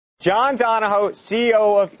John Donohoe,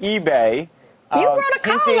 CEO of eBay. You wrote a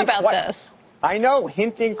column about this. I know,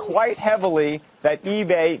 hinting quite heavily that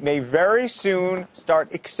eBay may very soon start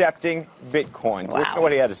accepting Bitcoins. Wow. Listen to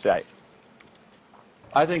what he had to say.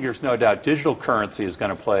 I think there's no doubt digital currency is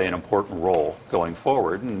going to play an important role going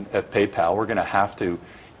forward. And at PayPal, we're going to have to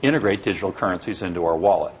integrate digital currencies into our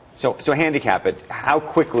wallet. So handicap it. How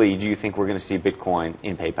quickly do you think we're going to see Bitcoin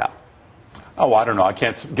in PayPal? Oh, I don't know. I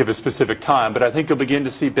can't give a specific time, but I think you'll begin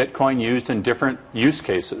to see Bitcoin used in different use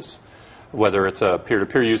cases, whether it's a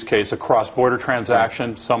peer-to-peer use case, a cross-border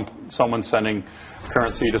transaction, someone sending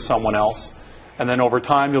currency to someone else. And then over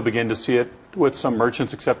time, you'll begin to see it with some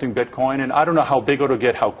merchants accepting Bitcoin. And I don't know how big it'll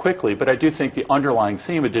get, how quickly, but I do think the underlying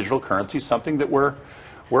theme of digital currency is something that we're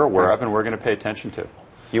aware of and we're going to pay attention to.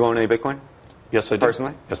 You own any Bitcoin? Yes, I do.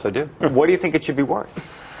 Personally? Yes, I do. What do you think it should be worth?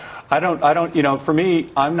 I don't, you know, for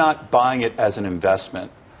me, I'm not buying it as an investment.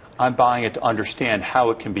 I'm buying it to understand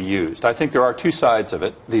how it can be used. I think there are two sides of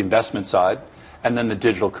it, the investment side and then the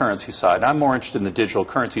digital currency side. I'm more interested in the digital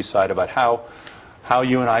currency side about how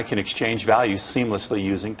you and I can exchange value seamlessly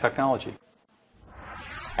using technology.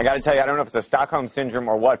 I got to tell you, I don't know if it's a Stockholm syndrome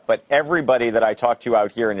or what, but everybody that I talk to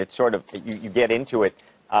out here, and it's sort of, you get into it,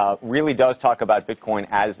 really does talk about Bitcoin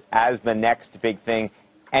as the next big thing.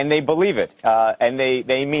 And they believe it, and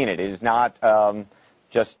they mean it. It is not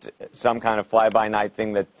just some kind of fly-by-night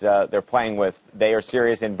thing that they're playing with. They are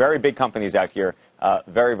serious, and very big companies out here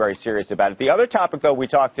very, very serious about it. The other topic, though, we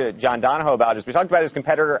talked to John Donohoe about is we talked about his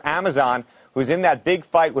competitor, Amazon, who's in that big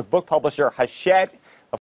fight with book publisher Hachette.